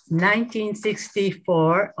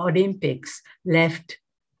 1964 Olympics left,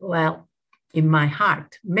 well, in my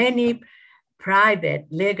heart, many private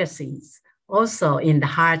legacies, also in the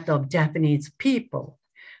heart of Japanese people.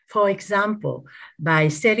 For example, by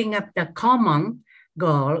setting up the common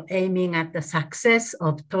goal aiming at the success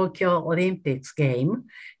of Tokyo Olympics game,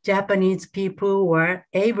 Japanese people were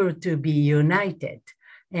able to be united,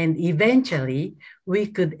 and eventually we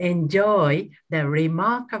could enjoy the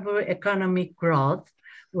remarkable economic growth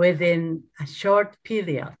within a short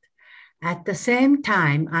period. At the same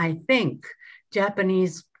time, I think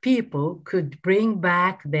Japanese people could bring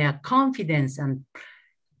back their confidence and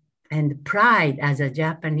pride as a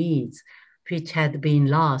Japanese, which had been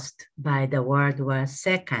lost by the World War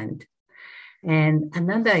II. And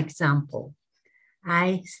another example,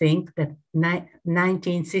 I think that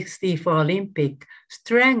 1964 Olympic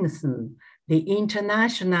strengthened the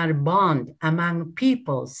international bond among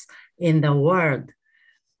peoples in the world,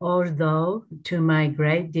 although to my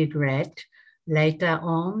great regret, later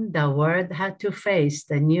on, the world had to face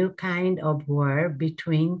the new kind of war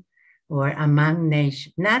between or among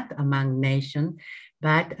nations, not among nations,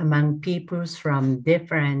 but among peoples from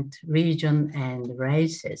different regions and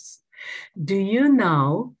races. Do you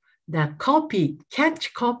know the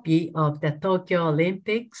catch copy of the Tokyo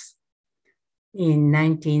Olympics in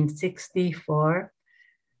 1964?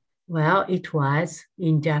 Well, it was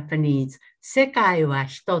in Japanese, 世界は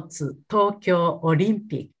一つ東京オリン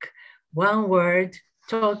ピック. One word,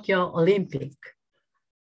 Tokyo Olympic.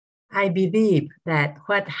 I believe that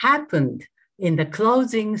what happened in the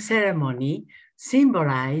closing ceremony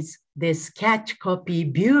symbolized this catch copy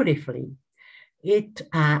beautifully. It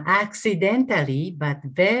accidentally but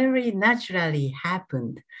very naturally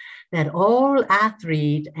happened that all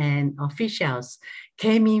athletes and officials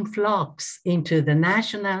came in flocks into the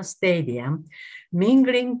national stadium,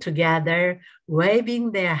 mingling together,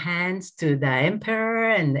 waving their hands to the emperor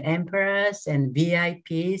and empress and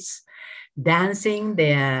VIPs, dancing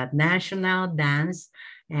their national dance,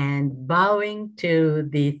 and bowing to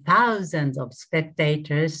the thousands of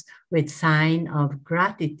spectators with sign of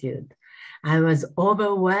gratitude. I was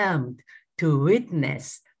overwhelmed to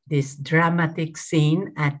witness this dramatic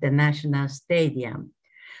scene at the National Stadium.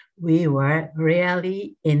 We were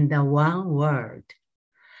really in the one world.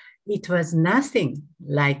 It was nothing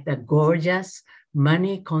like the gorgeous,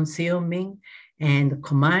 money-consuming, and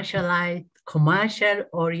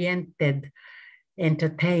commercial-oriented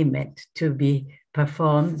entertainment to be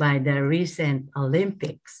performed by the recent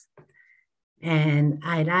Olympics. And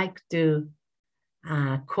I like to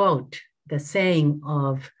quote the saying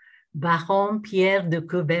of Baron Pierre de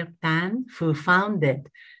Coubertin, who founded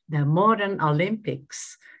the modern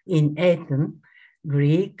Olympics in Athens,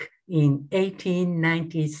 Greece, in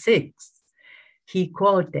 1896. He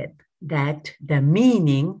quoted that the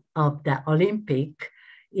meaning of the Olympic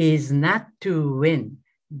is not to win,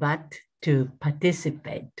 but to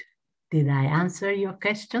participate. Did I answer your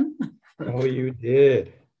question? Oh, you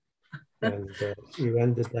did. And you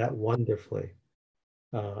ended that wonderfully.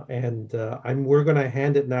 We're going to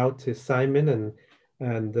hand it now to Simon, and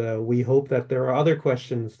And we hope that there are other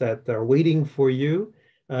questions that are waiting for you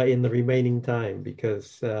in the remaining time,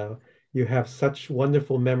 because you have such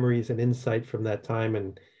wonderful memories and insight from that time,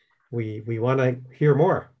 and we want to hear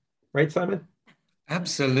more. Right, Simon?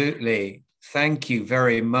 Absolutely. Thank you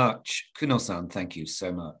very much, Kuno-san. Thank you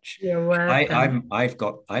so much. You're welcome. I've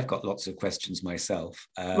got lots of questions myself.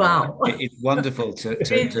 Wow. It's wonderful to It's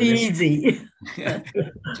listen, easy.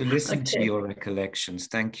 to listen to your recollections.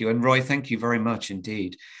 Thank you. And Roy, thank you very much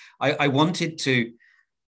indeed. I wanted to,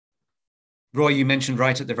 Roy, you mentioned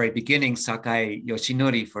right at the very beginning, Sakai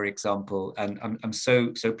Yoshinori, for example, and I'm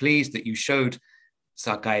so pleased that you showed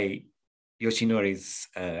Sakai Yoshinori's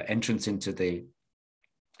entrance into the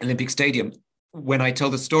Olympic Stadium. When I tell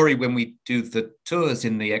the story, when we do the tours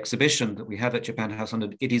in the exhibition that we have at Japan House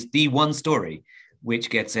 100, it is the one story which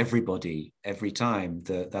gets everybody every time,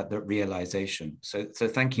 that realization. So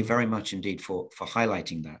thank you very much indeed for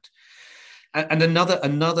highlighting that. And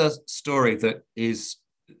another story that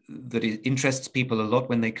interests people a lot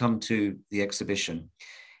when they come to the exhibition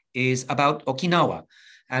is about Okinawa.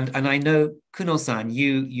 And I know, Kuno-san,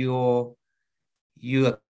 you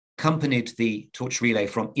accompanied the torch relay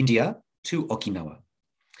from India to Okinawa.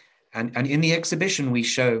 And in the exhibition, we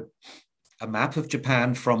show a map of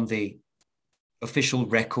Japan from the official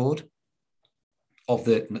record of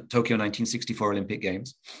the Tokyo 1964 Olympic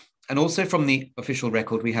Games. And also from the official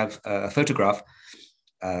record, we have a photograph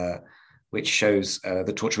which shows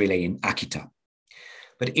the torch relay in Akita.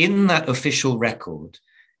 But in that official record,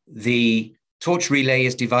 the torch relay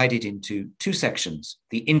is divided into two sections: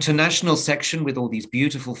 the international section with all these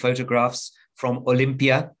beautiful photographs from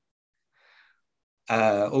Olympia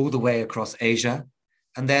all the way across Asia.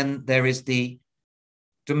 And then there is the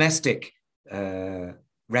domestic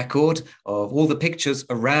record of all the pictures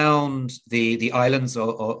around the islands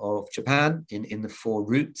of Japan in the four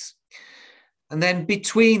routes. And then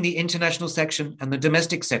between the international section and the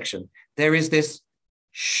domestic section, there is this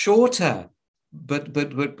shorter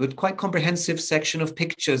but quite comprehensive section of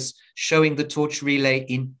pictures showing the torch relay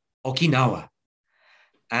in Okinawa.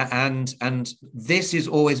 And this is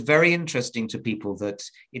always very interesting to people, that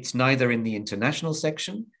it's neither in the international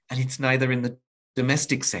section and it's neither in the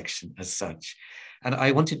domestic section as such. And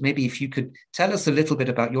I wanted, maybe if you could tell us a little bit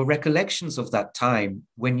about your recollections of that time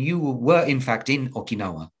when you were in fact in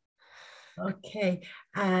Okinawa. Okay,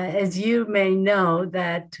 as you may know,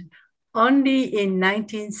 that only in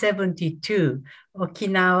 1972,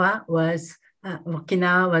 Okinawa was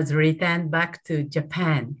returned back to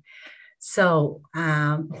Japan. So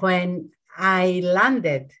when I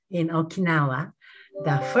landed in Okinawa,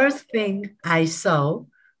 the first thing I saw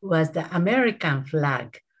was the American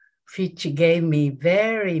flag, which gave me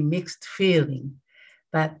very mixed feeling.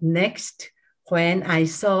 But next, when I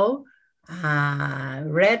saw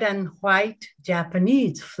red and white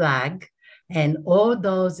Japanese flag and all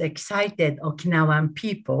those excited Okinawan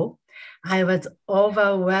people, I was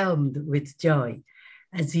overwhelmed with joy.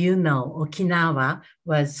 As you know, Okinawa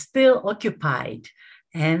was still occupied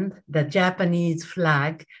and the Japanese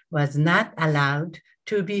flag was not allowed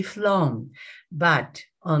to be flown. But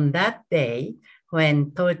on that day,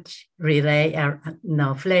 when torch relay,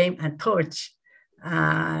 flame and torch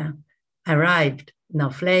flame arrived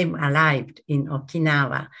in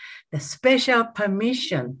Okinawa, the special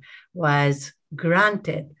permission was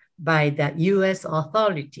granted by the US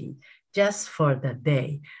authority just for the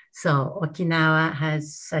day. So Okinawa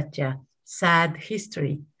has such a sad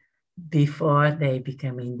history before they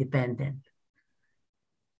become independent.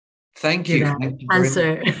 Thank you. Did I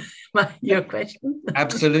answer your question?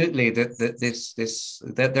 Absolutely.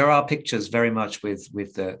 That there are pictures very much with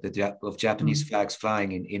of Japanese flags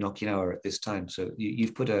flying in Okinawa at this time. So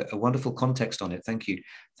you've put a wonderful context on it. Thank you.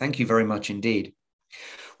 Thank you very much indeed.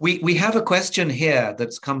 We have a question here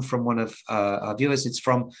that's come from one of our viewers. It's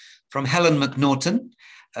from Helen McNaughton,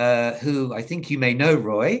 who I think you may know,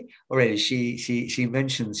 Roy, already. She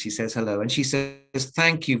mentions, she says hello, and she says,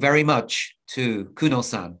 thank you very much to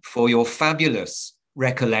Kuno-san for your fabulous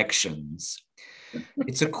recollections.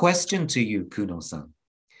 It's a question to you, Kuno-san.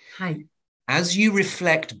 Hi. As you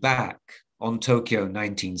reflect back on Tokyo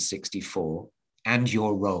 1964 and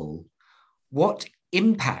your role, what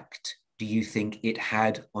impact do you think it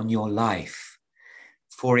had on your life?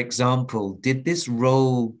 For example, did this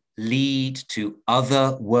role lead to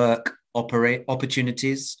other work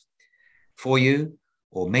opportunities for you,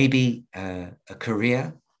 or maybe a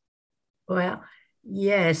career? Well,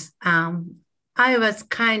 yes. I was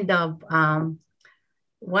kind of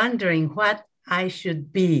wondering what I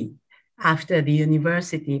should be after the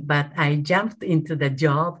university, but I jumped into the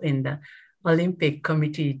job in the Olympic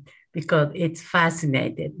Committee because it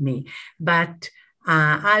fascinated me. But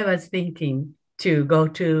I was thinking to go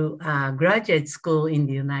to graduate school in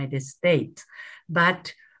the United States.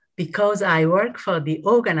 But because I work for the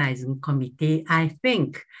organizing committee, I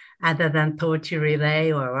think other than torch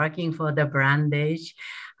relay or working for the brandage,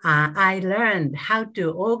 I learned how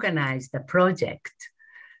to organize the project.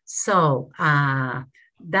 So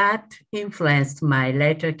that influenced my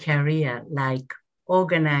later career, like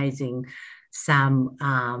organizing some,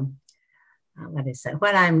 what is that?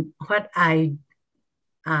 What I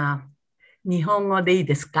日本語でいい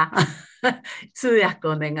ですか通訳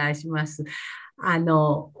お願いします。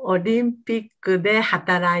オリンピックで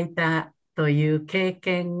働いたという経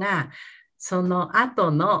験が、その後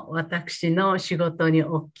の私の仕事に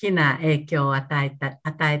大きな影響を与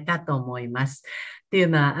えたと思います。っていう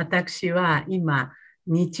のは、私は今、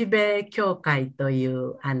日米協会とい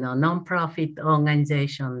うノンプロフィットオーガニゼー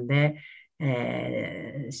ションで、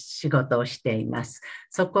仕事をしています。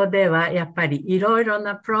そこではやっぱりいろいろ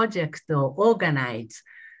なプロジェクトをオーガナイズ、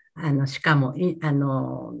しかも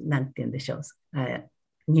なんて言うんでしょう、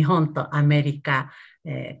日本とアメリカ、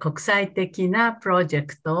国際的なプロジェ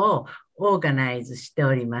クトをオーガナイズして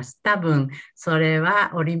おります。多分それ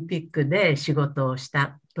はオリンピックで仕事をし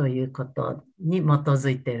たということに基づ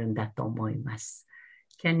いているんだと思います。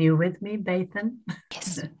Can you with me, Bathan?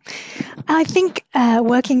 Yes. I think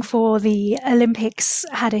working for the Olympics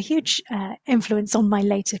had a huge influence on my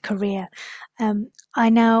later career.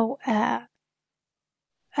 I now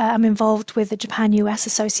am involved with the Japan-US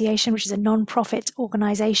Association, which is a non-profit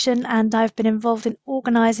organization, and I've been involved in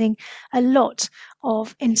organizing a lot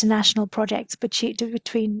of international projects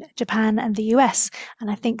between Japan and the US.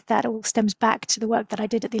 And I think that all stems back to the work that I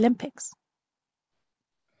did at the Olympics.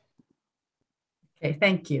 Okay,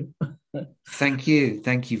 thank you. Thank you.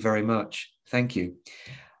 Thank you very much. Thank you.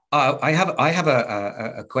 I have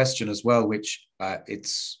a question as well, which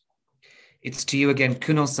it's to you again,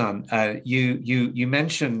 Kuno-san. You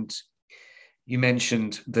mentioned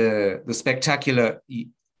the spectacular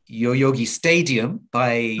Yoyogi Stadium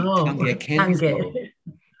by Kange Kenzo.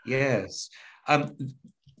 Yes.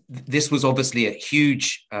 This was obviously a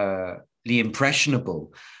hugely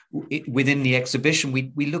impressionable. Within the exhibition,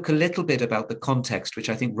 we look a little bit about the context, which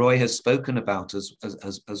I think Roy has spoken about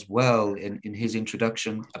as well in his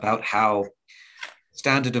introduction, about how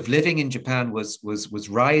standard of living in Japan was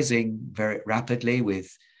rising very rapidly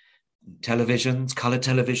with televisions, color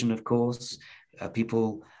television, of course,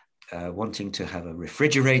 people wanting to have a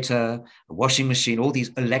refrigerator, a washing machine, all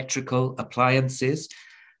these electrical appliances.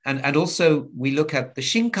 And also we look at the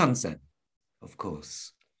Shinkansen, of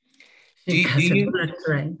course. Do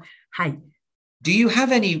you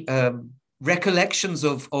have any recollections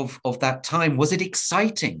of that time? Was it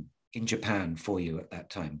exciting in Japan for you at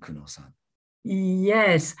that time, Kuno-san?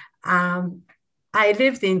 Yes. I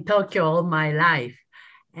lived in Tokyo all my life.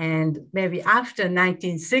 And maybe after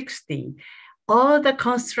 1960, all the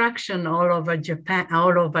construction all over Japan,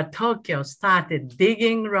 all over Tokyo started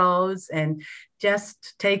digging roads and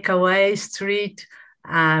just take away street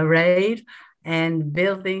rail and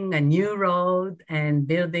building a new road and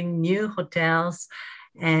building new hotels.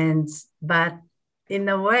 But in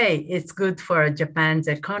a way, it's good for Japan's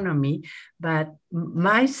economy. But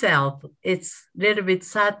myself, it's a little bit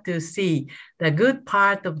sad to see the good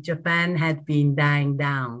part of Japan had been dying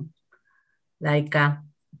down, like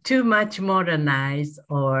too much modernized,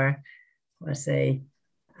 or say,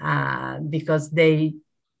 because they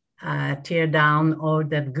tear down all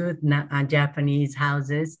the good Japanese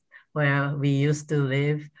houses where we used to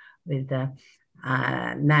live with the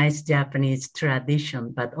nice Japanese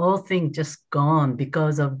tradition, but all things just gone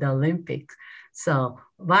because of the Olympics. So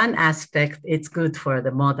one aspect, it's good for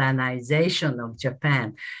the modernization of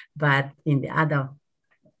Japan, but in the other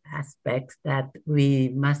aspects that we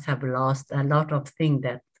must have lost a lot of things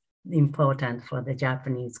that important for the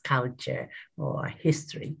Japanese culture or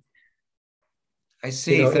history. I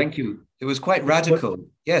see. Thank you. It was quite radical.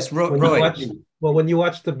 Yes, Roy. When you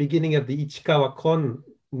watch the beginning of the Ichikawa Kon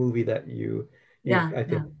movie that you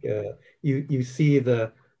see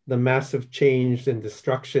the massive change and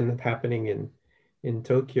destruction happening in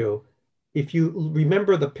Tokyo. If you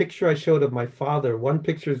remember the picture I showed of my father, one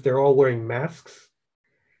picture is they're all wearing masks.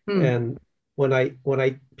 And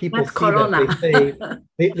when people see Corona. that,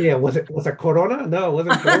 they say, was it Corona? No, it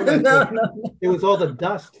wasn't Corona. No. It was all the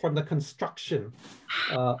dust from the construction,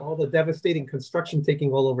 all the devastating construction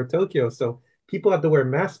taking all over Tokyo. So people had to wear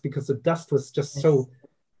masks because the dust was just so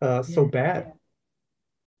bad.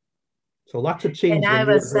 So lots of change. And I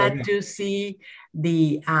was sad to see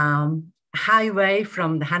the highway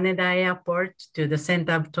from the Haneda Airport to the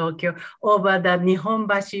center of Tokyo over the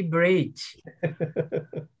Nihonbashi Bridge.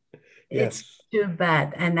 It's Yes. too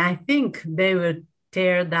bad. And I think they will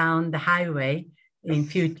tear down the highway in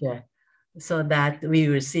future so that we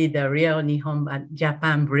will see the real Nihon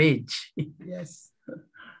Japan Bridge. Yes.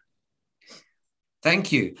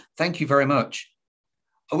 Thank you. Thank you very much.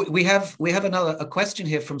 We have a question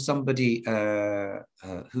here from somebody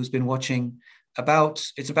who's been watching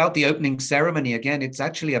it's about the opening ceremony. Again, it's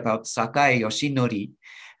actually about Sakai Yoshinori.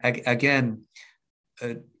 Again,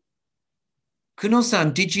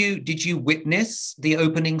 Kuno-san, did you witness the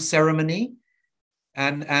opening ceremony?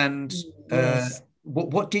 And Yes.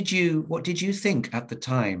 what did you think at the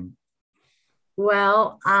time?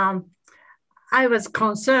 Well, I was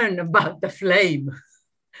concerned about the flame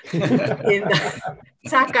in the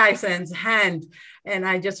Sakai-san's hand, and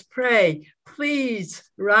I just pray, please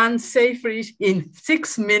run safely in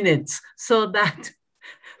 6 minutes so that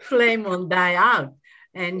flame won't die out.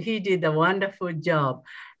 And he did a wonderful job.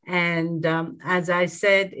 And as I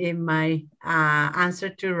said in my answer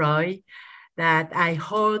to Roy, that I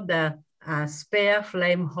hold the spare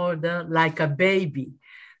flame holder like a baby.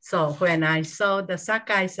 So when I saw the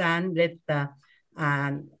Sakai-san lit the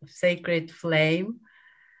sacred flame,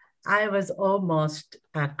 I was almost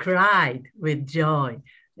cried with joy,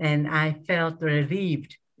 and I felt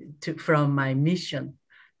relieved from my mission.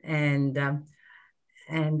 And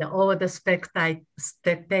all the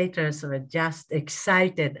spectators were just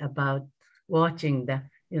excited about watching the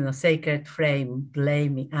sacred flame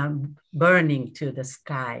burning to the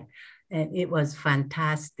sky. And it was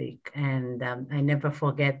fantastic. And I never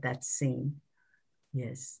forget that scene.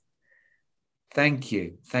 Yes. Thank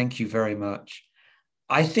you. Thank you very much.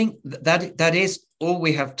 I think that is all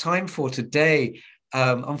we have time for today.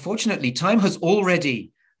 Unfortunately, time has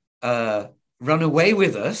already run away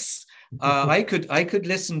with us. I could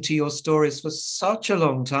listen to your stories for such a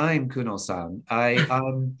long time, Kuno-san.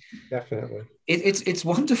 Definitely. It's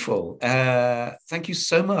wonderful. Thank you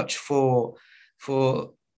so much for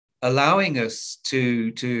allowing us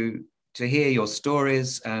to hear your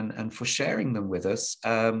stories and for sharing them with us.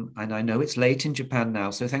 And I know it's late in Japan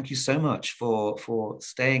now, so thank you so much for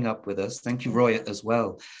staying up with us. Thank you, Roy, as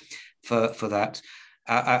well for that.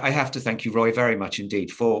 I have to thank you, Roy, very much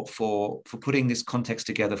indeed for putting this context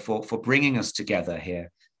together, for bringing us together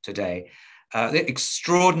here today.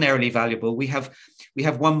 Extraordinarily valuable. We have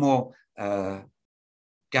one more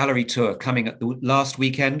gallery tour coming at the last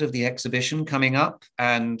weekend of the exhibition coming up,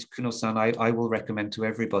 and Kuno-san, I will recommend to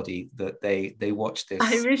everybody that they watch this.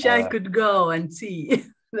 I wish I could go and see.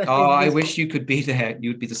 I wish you could be there.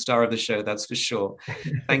 You'd be the star of the show, that's for sure.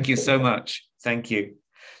 Thank you so much. Thank you.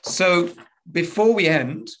 So before we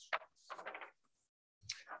end,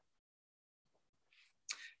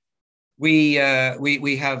 we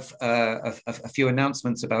have a few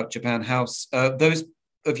announcements about Japan House. Those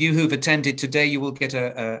of you who've attended today, you will get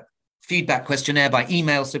a feedback questionnaire by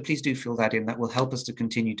email, so please do fill that in. That will help us to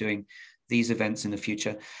continue doing these events in the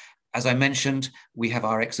future. As I mentioned, we have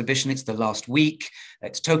our exhibition. It's the last week.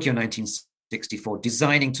 It's Tokyo 1964,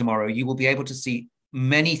 Designing Tomorrow. You will be able to see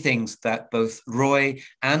many things that both Roy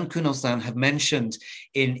and Kuno-san have mentioned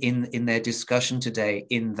in their discussion today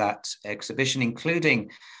in that exhibition,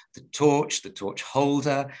 including the torch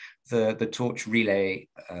holder, the torch relay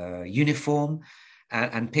uniform,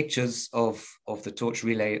 and pictures of the torch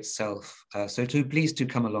relay itself. So please do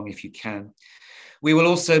come along if you can. We will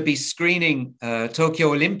also be screening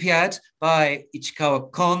Tokyo Olympiad by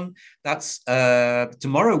Ichikawa Kon. That's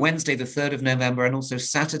tomorrow, Wednesday, the 3rd of November, and also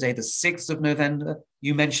Saturday, the 6th of November.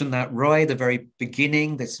 You mentioned that, Roy, the very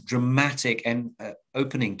beginning, this dramatic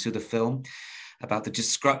opening to the film about the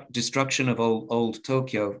destruction of old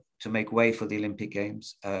Tokyo to make way for the Olympic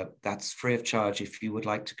Games. That's free of charge. If you would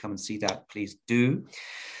like to come and see that, please do.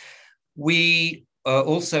 We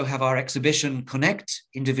also have our exhibition Connect,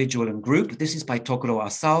 Individual and Group. This is by Tokuro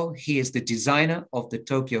Asao. He is the designer of the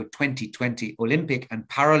Tokyo 2020 Olympic and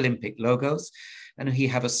Paralympic logos. And he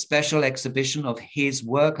have a special exhibition of his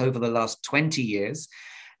work over the last 20 years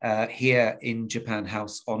here in Japan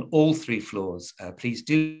House on all 3 floors. Please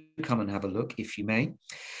do come and have a look if you may.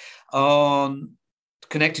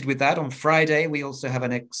 Connected with that, on Friday, we also have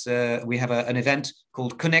an event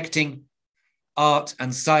called Connecting Art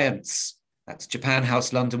and Science. That's Japan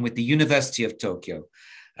House London with the University of Tokyo.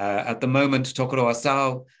 At the moment, Tokuro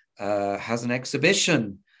Asao has an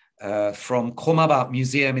exhibition from Komaba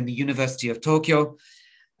Museum in the University of Tokyo.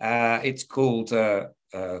 It's called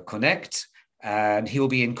Connect, and he will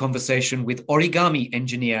be in conversation with origami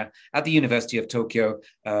engineer at the University of Tokyo,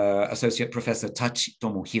 Associate Professor Tachi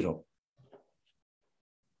Tomohiro.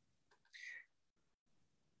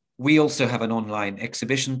 We also have an online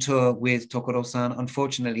exhibition tour with Tokoro-san.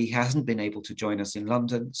 Unfortunately, he hasn't been able to join us in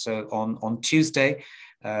London. So on Tuesday,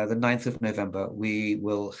 the 9th of November, we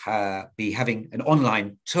will be having an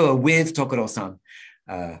online tour with Tokoro-san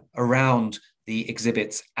around the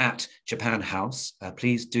exhibits at Japan House.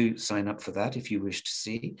 Please do sign up for that if you wish to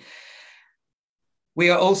see.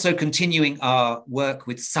 We are also continuing our work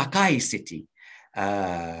with Sakai City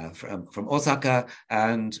from Osaka,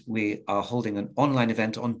 and we are holding an online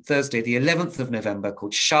event on Thursday, the 11th of November,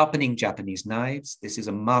 called Sharpening Japanese Knives. This is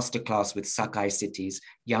a masterclass with Sakai City's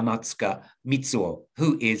Yamatsuka Mitsuo,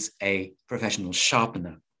 who is a professional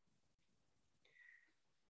sharpener.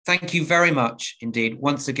 Thank you very much indeed.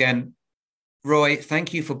 Once again, Roy,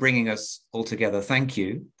 thank you for bringing us all together. Thank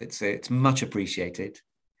you. It's much appreciated.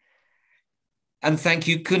 And thank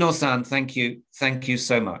you, Kuno-san. Thank you. Thank you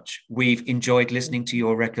so much. We've enjoyed listening to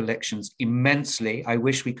your recollections immensely. I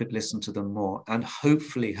wish we could listen to them more. And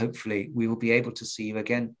hopefully, we will be able to see you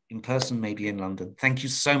again in person, maybe in London. Thank you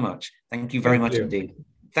so much. Thank you very much indeed.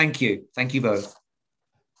 Thank you. Thank you both.